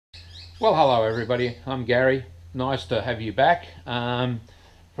Well, hello everybody. I'm Gary. Nice to have you back. From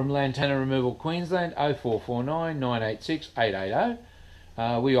Lantana Removal Queensland, 0449 986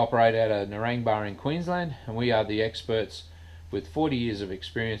 880. We operate out of Narangba in Queensland, and we are the experts with 40 years of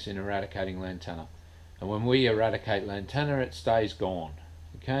experience in eradicating Lantana. And when we eradicate Lantana, it stays gone.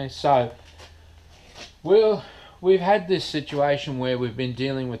 Okay, so we've had this situation where we've been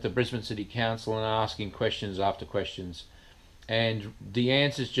dealing with the Brisbane City Council and asking questions after questions, and the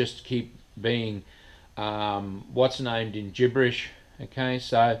answers just keep being what's named in gibberish. Okay,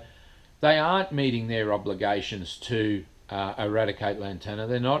 so they aren't meeting their obligations to eradicate Lantana.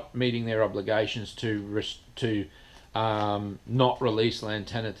 They're not meeting their obligations to not release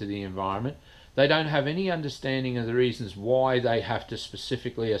Lantana to the environment. They don't have any understanding of the reasons why they have to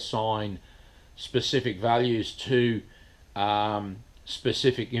specifically assign specific values to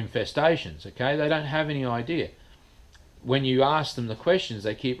specific infestations. Okay, they don't have any idea. When you ask them the questions,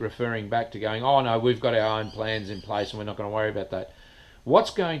 they keep referring back to going, oh no, we've got our own plans in place and we're not going to worry about that. What's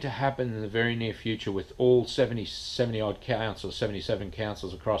going to happen in the very near future with all 70 odd councils, 77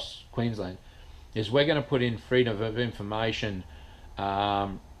 councils across Queensland, is we're going to put in freedom of information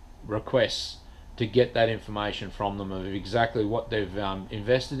requests to get that information from them of exactly what they've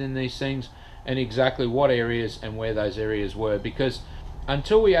invested in these things and exactly what areas and where those areas were, because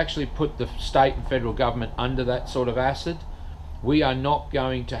until we actually put the state and federal government under that sort of acid, we are not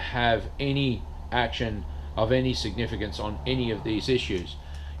going to have any action of any significance on any of these issues.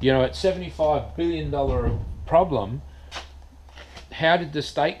 You know, at $75 billion problem, how did the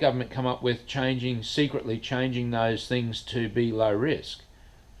state government come up with secretly changing those things to be low risk?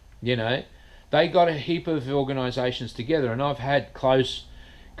 You know, they got a heap of organisations together, and I've had close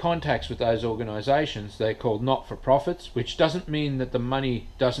contacts with those organisations. They're called not-for-profits, which doesn't mean that the money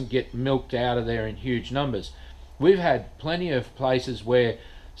doesn't get milked out of there in huge numbers. We've had plenty of places where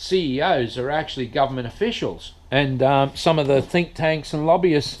CEOs are actually government officials, and some of the think tanks and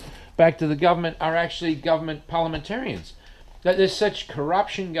lobbyists back to the government are actually government parliamentarians. That there's such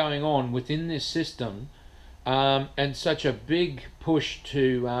corruption going on within this system, and such a big push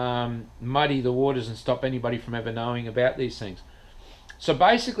to muddy the waters and stop anybody from ever knowing about these things. So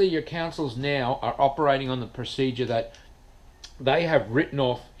basically your councils now are operating on the procedure that they have written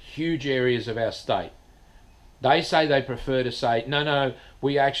off huge areas of our state. They say they prefer to say, no,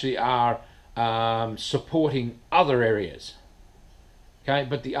 we actually are supporting other areas. Okay,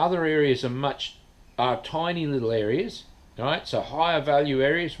 but the other areas are tiny little areas, right? So higher value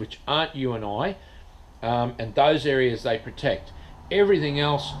areas which aren't you and I, and those areas they protect. Everything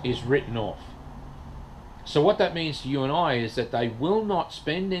else is written off. So what that means to you and I is that they will not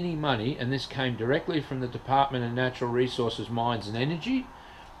spend any money, and this came directly from the Department of Natural Resources, Mines and Energy.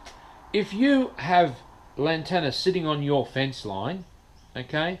 If you have Lantana sitting on your fence line,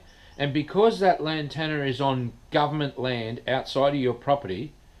 okay, and because that Lantana is on government land outside of your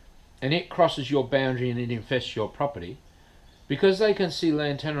property, and it crosses your boundary and it infests your property, because they can see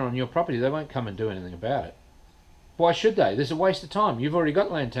Lantana on your property, they won't come and do anything about it. Why should they? There's a waste of time. You've already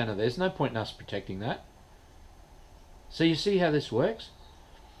got Lantana there. There's no point in us protecting that. So you see how this works?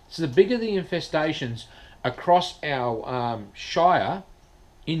 So the bigger the infestations across our shire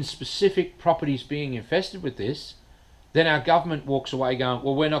in specific properties being infested with this, then our government walks away going,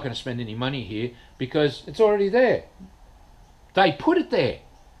 well, we're not going to spend any money here because it's already there. They put it there.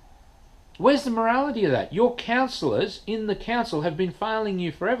 Where's the morality of that? Your councillors in the council have been failing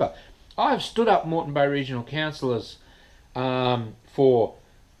you forever. I've stood up Moreton Bay Regional councillors for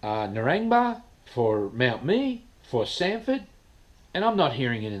Narangba, for Mount Mee, for Sanford, and I'm not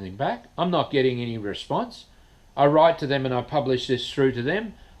hearing anything back. I'm not getting any response. I write to them and I publish this through to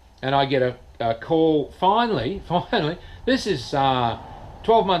them, and I get a call finally, this is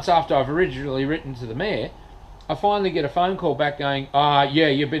 12 months after I've originally written to the mayor. I finally get a phone call back going, yeah,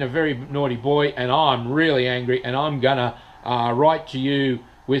 you've been a very naughty boy and I'm really angry and I'm gonna write to you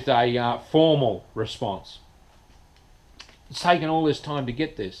with a formal response. It's taken all this time to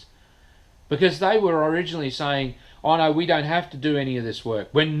get this, because they were originally saying, oh no, we don't have to do any of this work.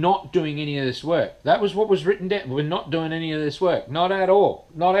 We're not doing any of this work. That was what was written down. We're not doing any of this work. Not at all.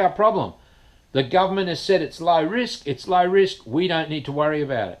 Not our problem. The government has said it's low risk. It's low risk. We don't need to worry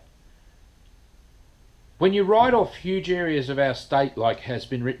about it. When you write off huge areas of our state, like has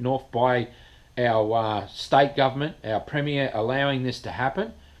been written off by our state government, our Premier allowing this to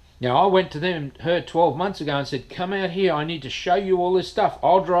happen. Now, I went to her 12 months ago and said, come out here, I need to show you all this stuff.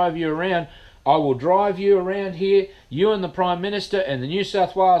 I'll drive you around. I will drive you around here, you and the Prime Minister and the New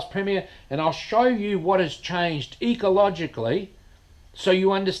South Wales Premier, and I'll show you what has changed ecologically so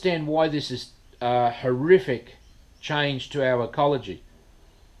you understand why this is a horrific change to our ecology.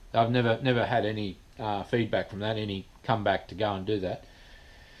 I've never had any feedback from that, any comeback to go and do that.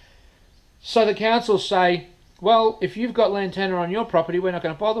 So the councils say, well, if you've got lantana on your property, we're not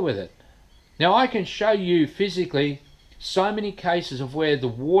going to bother with it. Now I can show you physically so many cases of where the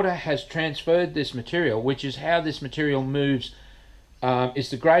water has transferred this material, which is how this material moves, is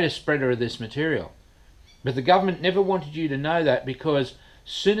the greatest spreader of this material. But the government never wanted you to know that, because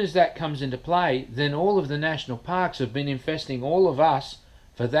soon as that comes into play, then all of the national parks have been infesting all of us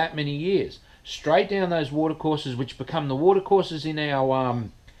for that many years. Straight down those watercourses, which become the watercourses in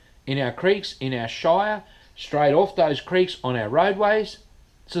our creeks, in our shire, straight off those creeks on our roadways.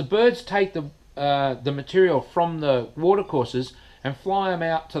 So the birds take the material from the watercourses and fly them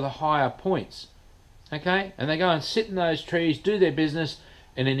out to the higher points. Okay, and they go and sit in those trees, do their business,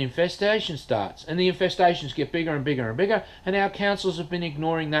 and an infestation starts. And the infestations get bigger and bigger and bigger, and our councils have been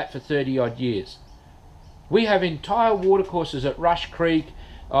ignoring that for 30 odd years. We have entire watercourses at Rush Creek,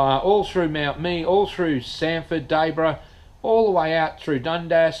 all through Mount Mee, all through Sanford, Dayborough, all the way out through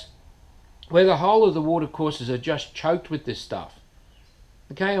Dundas, where the whole of the watercourses are just choked with this stuff.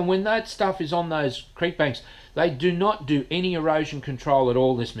 Okay, and when that stuff is on those creek banks, they do not do any erosion control at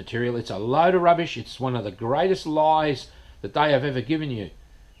all, this material. It's a load of rubbish. It's one of the greatest lies that they have ever given you.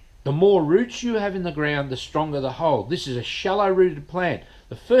 The more roots you have in the ground, the stronger the hold. This is a shallow rooted plant.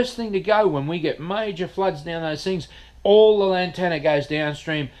 The first thing to go when we get major floods down those things, all the lantana goes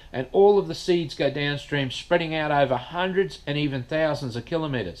downstream and all of the seeds go downstream, spreading out over hundreds and even thousands of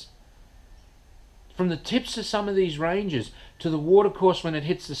kilometres. From the tips of some of these ranges to the watercourse when it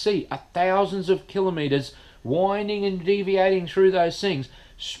hits the sea are thousands of kilometres winding and deviating through those things,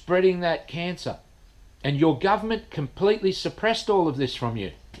 spreading that cancer. And your government completely suppressed all of this from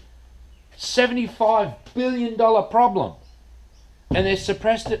you. $75 billion problem. And they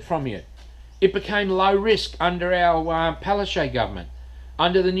suppressed it from you. It became low risk under our Palaszczuk government,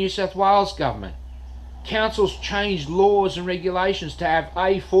 under the New South Wales government. Councils changed laws and regulations to have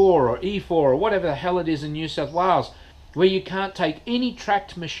A4 or E4 or whatever the hell it is in New South Wales, where you can't take any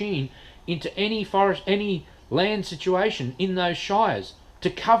tracked machine into any forest, any land situation in those shires to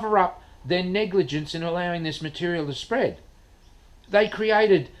cover up their negligence in allowing this material to spread. They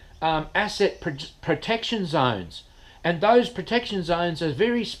created asset protection zones, and those protection zones are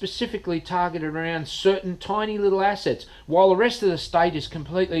very specifically targeted around certain tiny little assets, while the rest of the state is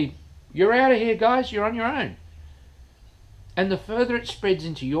completely, you're out of here guys, you're on your own. And the further it spreads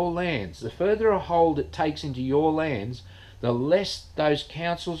into your lands, the further a hold it takes into your lands, the less those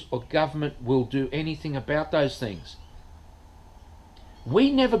councils or government will do anything about those things.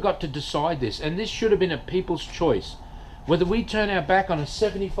 We never got to decide this, and this should have been a people's choice. Whether we turn our back on a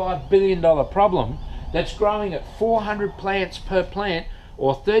 $75 billion problem that's growing at 400 plants per plant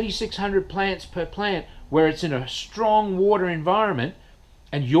or 3,600 plants per plant, where it's in a strong water environment,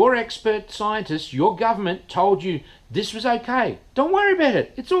 and your expert scientists, your government told you this was okay. Don't worry about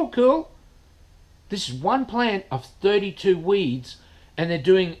it. It's all cool. This is one plant of 32 weeds, and they're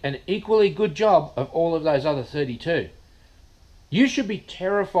doing an equally good job of all of those other 32. You should be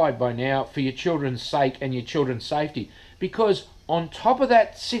terrified by now for your children's sake and your children's safety, because on top of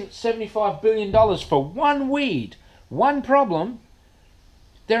that $75 billion for one weed, one problem,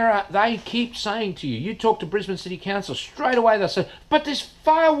 they keep saying to you, you talk to Brisbane City Council, straight away they'll say, but there's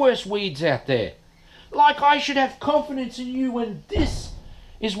far worse weeds out there. Like I should have confidence in you when this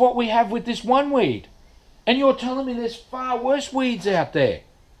is what we have with this one weed. And you're telling me there's far worse weeds out there.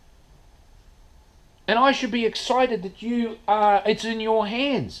 And I should be excited that it's in your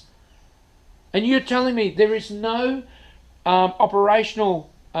hands. And you're telling me there is no operational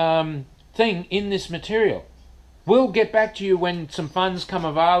thing in this material. We'll get back to you when some funds come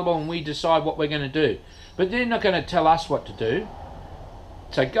available and we decide what we're going to do. But they're not going to tell us what to do.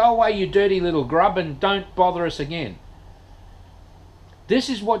 So go away, you dirty little grub, and don't bother us again. This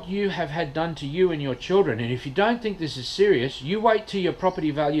is what you have had done to you and your children. And if you don't think this is serious, you wait till your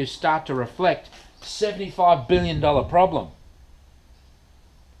property values start to reflect $75 billion problem.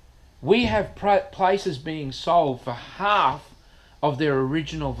 We have places being sold for half of their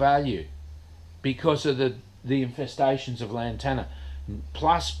original value because of the infestations of lantana,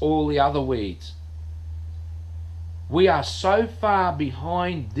 plus all the other weeds. We are so far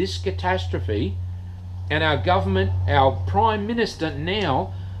behind this catastrophe, and our government, our Prime Minister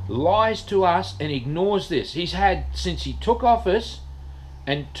now, lies to us and ignores this. He's had, since he took office,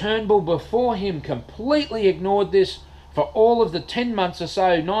 and Turnbull before him completely ignored this for all of the 10 months or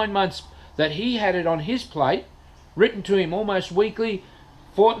so, 9 months that he had it on his plate, written to him almost weekly,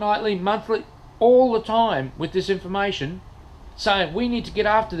 fortnightly, monthly, all the time with this information, saying we need to get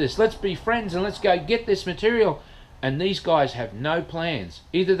after this, let's be friends and let's go get this material. And these guys have no plans.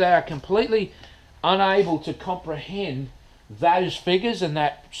 Either they are completely unable to comprehend those figures and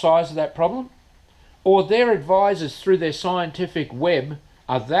that size of that problem, or their advisors through their scientific web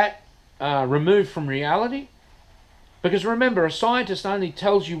are that removed from reality. Because remember, a scientist only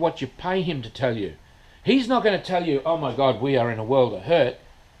tells you what you pay him to tell you. He's not going to tell you, oh my God, we are in a world of hurt.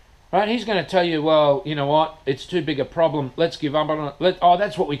 Right? He's going to tell you, well, you know what, it's too big a problem, let's give up on it. Oh,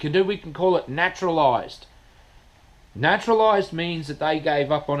 that's what we can do, we can call it naturalized. Naturalized means that they gave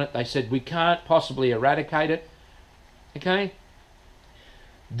up on it. They said, we can't possibly eradicate it. Okay?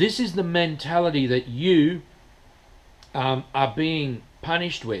 This is the mentality that you are being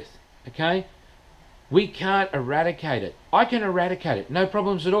punished with. Okay? We can't eradicate it. I can eradicate it, no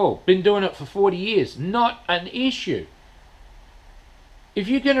problems at all. Been doing it for 40 years, not an issue. If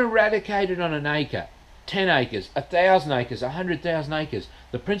you can eradicate it on an acre, 10 acres, 1,000 acres, 100,000 acres,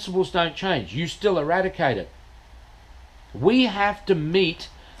 the principles don't change. You still eradicate it. We have to meet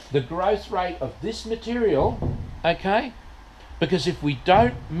the growth rate of this material, okay? Because if we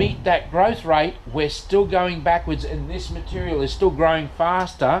don't meet that growth rate, we're still going backwards, and this material is still growing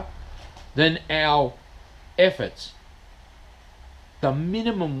faster than our efforts. The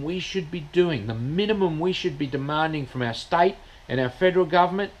minimum we should be doing, the minimum we should be demanding from our state and our federal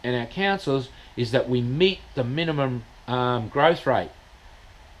government and our councils is that we meet the minimum growth rate.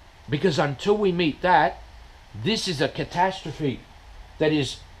 Because until we meet that, this is a catastrophe that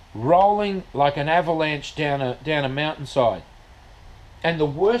is rolling like an avalanche down a mountainside. And the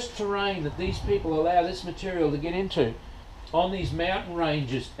worst terrain that these people allow this material to get into on these mountain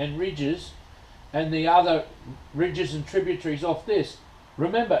ranges and ridges and the other ridges and tributaries off this.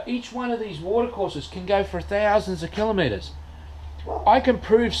 Remember, each one of these watercourses can go for thousands of kilometres. I can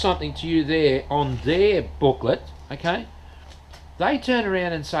prove something to you there on their booklet, okay? They turn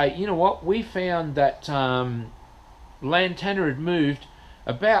around and say, you know what, we found that Lantana had moved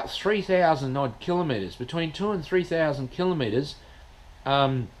about 3,000 odd kilometres, between 2,000 and 3,000 kilometres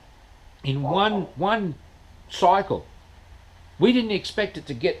in one cycle. We didn't expect it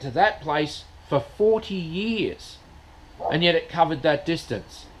to get to that place for 40 years, and yet it covered that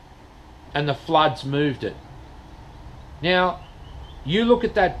distance, and the floods moved it. Now, you look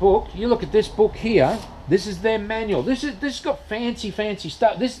at that book, you look at this book here, this is their manual. This has got fancy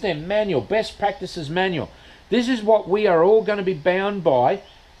stuff. This is their manual, best practices manual. This is what we are all going to be bound by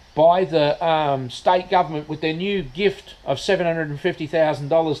the state government with their new gift of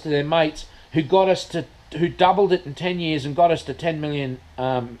 $750,000 to their mates who doubled it in 10 years and got us to 10 million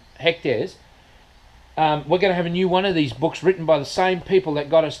hectares. We're going to have a new one of these books written by the same people that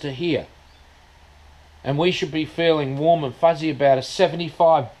got us to here. And we should be feeling warm and fuzzy about a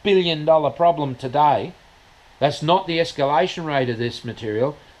 $75 billion problem today. That's not the escalation rate of this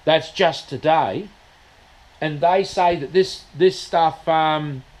material. That's just today. And they say that this stuff,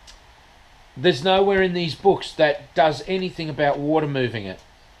 there's nowhere in these books that does anything about water moving it.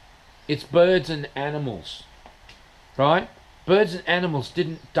 It's birds and animals, right? Birds and animals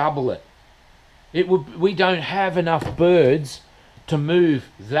didn't double it. We don't have enough birds to move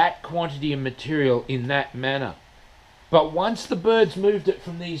that quantity of material in that manner. But once the birds moved it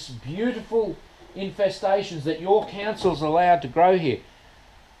from these beautiful infestations that your council's allowed to grow here,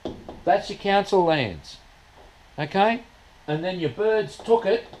 that's your council lands, okay? And then your birds took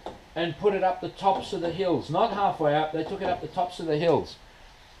it and put it up the tops of the hills, not halfway up, they took it up the tops of the hills.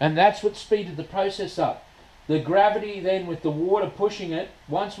 And that's what speeded the process up. The gravity then with the water pushing it,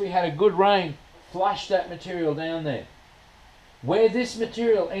 once we had a good rain, flushed that material down there. Where this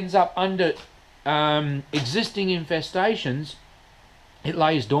material ends up under existing infestations, it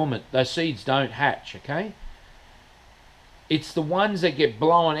lays dormant. Those seeds don't hatch, okay? It's the ones that get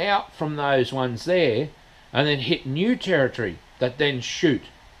blown out from those ones there and then hit new territory that then shoot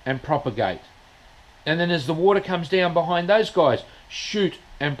and propagate. And then as the water comes down behind those guys, shoot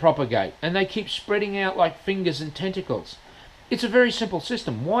and propagate. And they keep spreading out like fingers and tentacles. It's a very simple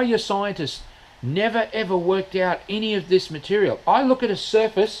system. Why your scientists never ever worked out any of this material. I look at a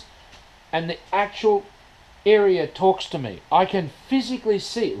surface and the actual area talks to me. I can physically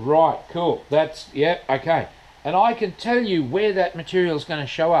see, right, cool, that's, yep, okay. And I can tell you where that material is going to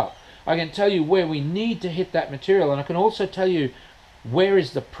show up. I can tell you where we need to hit that material, and I can also tell you where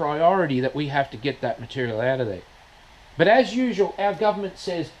is the priority that we have to get that material out of there. But as usual, our government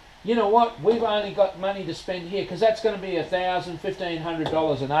says, you know what, we've only got money to spend here because that's going to be $1,000,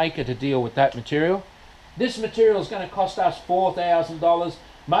 $1,500 an acre to deal with that material. This material is going to cost us $4,000,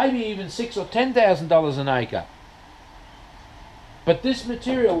 maybe even $6,000 or $10,000 an acre. But this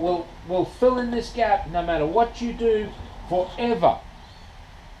material will fill in this gap no matter what you do forever.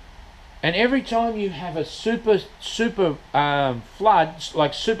 And every time you have a super flood,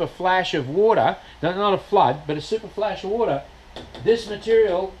 like super flash of water, not a flood, but a super flash of water, this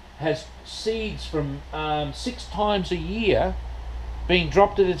material has seeds from 6 times a year being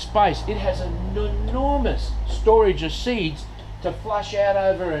dropped at its base. It has an enormous storage of seeds to flush out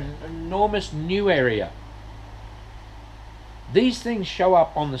over an enormous new area. These things show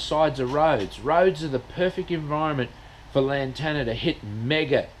up on the sides of roads. Roads are the perfect environment for Lantana to hit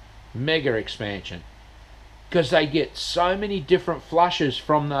mega expansion, because they get so many different flushes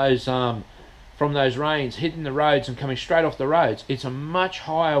from those rains hitting the roads and coming straight off the roads. It's a much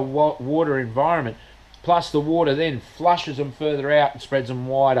higher water environment, plus the water then flushes them further out and spreads them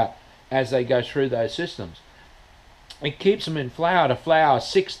wider as they go through those systems. It keeps them in flower to flower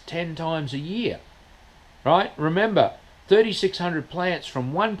 6-10 times a year, right? Remember, 3,600 plants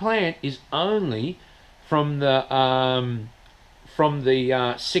from one plant is only from the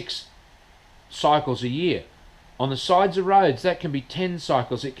 6 cycles a year. On the sides of roads, that can be 10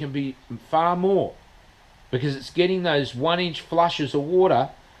 cycles. It can be far more, because it's getting those 1-inch flushes of water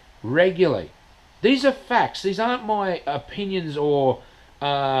regularly. These are facts. These aren't my opinions or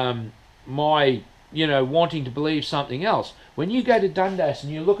my wanting to believe something else. When you go to Dundas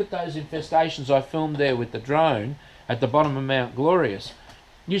and you look at those infestations I filmed there with the drone at the bottom of Mount Glorious,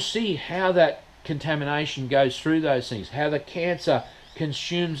 you see how that contamination goes through those things, how the cancer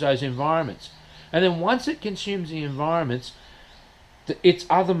consumes those environments. And then once it consumes the environments, its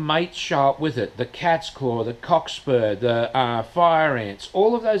other mates show up with it. The cat's claw, the cockspur, the fire ants,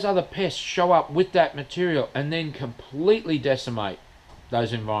 all of those other pests show up with that material and then completely decimate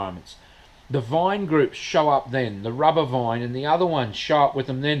those environments. The vine groups show up then, the rubber vine and the other ones show up with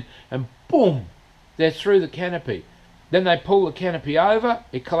them then, and boom, they're through the canopy. Then they pull the canopy over,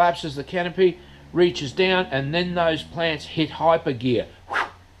 it collapses the canopy, reaches down, and then those plants hit hypergear,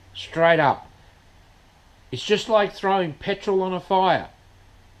 straight up. It's just like throwing petrol on a fire.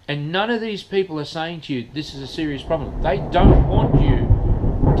 And none of these people are saying to you, this is a serious problem. They don't want you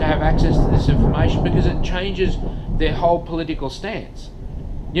to have access to this information because it changes their whole political stance.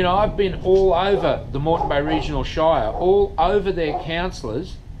 You know, I've been all over the Moreton Bay Regional Shire, all over their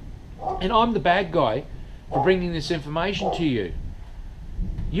councillors, and I'm the bad guy for bringing this information to you.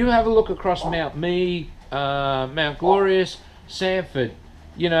 You have a look across Mount Mee, Mount Glorious, Sanford,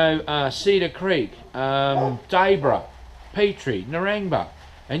 Cedar Creek, Daybra, Petrie, Narangba,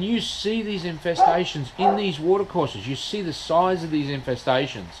 and you see these infestations in these watercourses. You see the size of these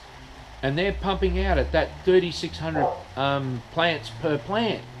infestations, and they're pumping out at that 3,600 plants per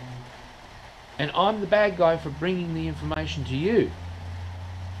plant. And I'm the bad guy for bringing the information to you.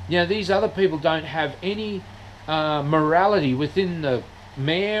 These other people don't have any morality within the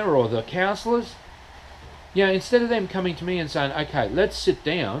mayor or the councillors. Instead of them coming to me and saying, okay, let's sit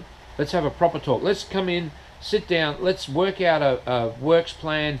down, let's have a proper talk, let's come in, sit down, let's work out a works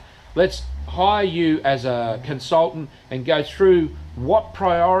plan, let's hire you as a consultant and go through what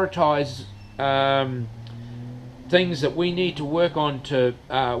prioritise things that we need to work on to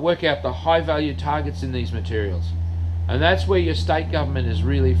work out the high value targets in these materials. And that's where your state government has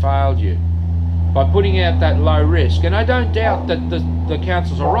really failed you, by putting out that low risk. And I don't doubt that the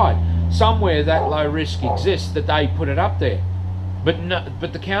councils are right. Somewhere that low risk exists, that they put it up there.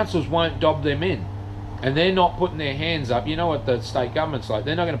 But the councils won't dob them in. And they're not putting their hands up. You know what the state government's like.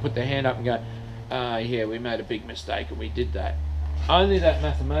 They're not going to put their hand up and go, yeah, we made a big mistake and we did that. Only that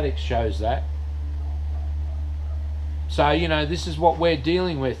mathematics shows that. So, this is what we're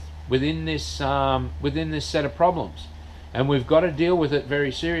dealing with within this set of problems. And we've got to deal with it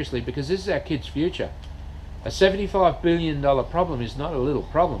very seriously, because this is our kids' future. A $75 billion problem is not a little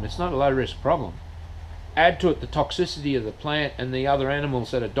problem. It's not a low-risk problem. Add to it the toxicity of the plant and the other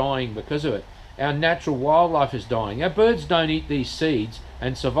animals that are dying because of it. Our natural wildlife is dying. Our birds don't eat these seeds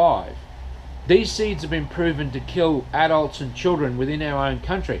and survive. These seeds have been proven to kill adults and children within our own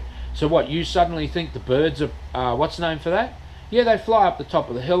country. So what, you suddenly think the birds are, what's the name for that? Yeah, they fly up the top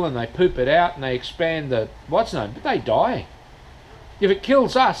of the hill and they poop it out and they expand the what's known, but they die. If it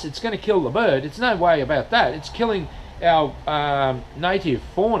kills us, it's going to kill the bird. It's no way about that. It's killing our native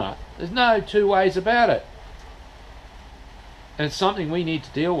fauna. There's no two ways about it. And it's something we need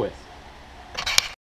to deal with.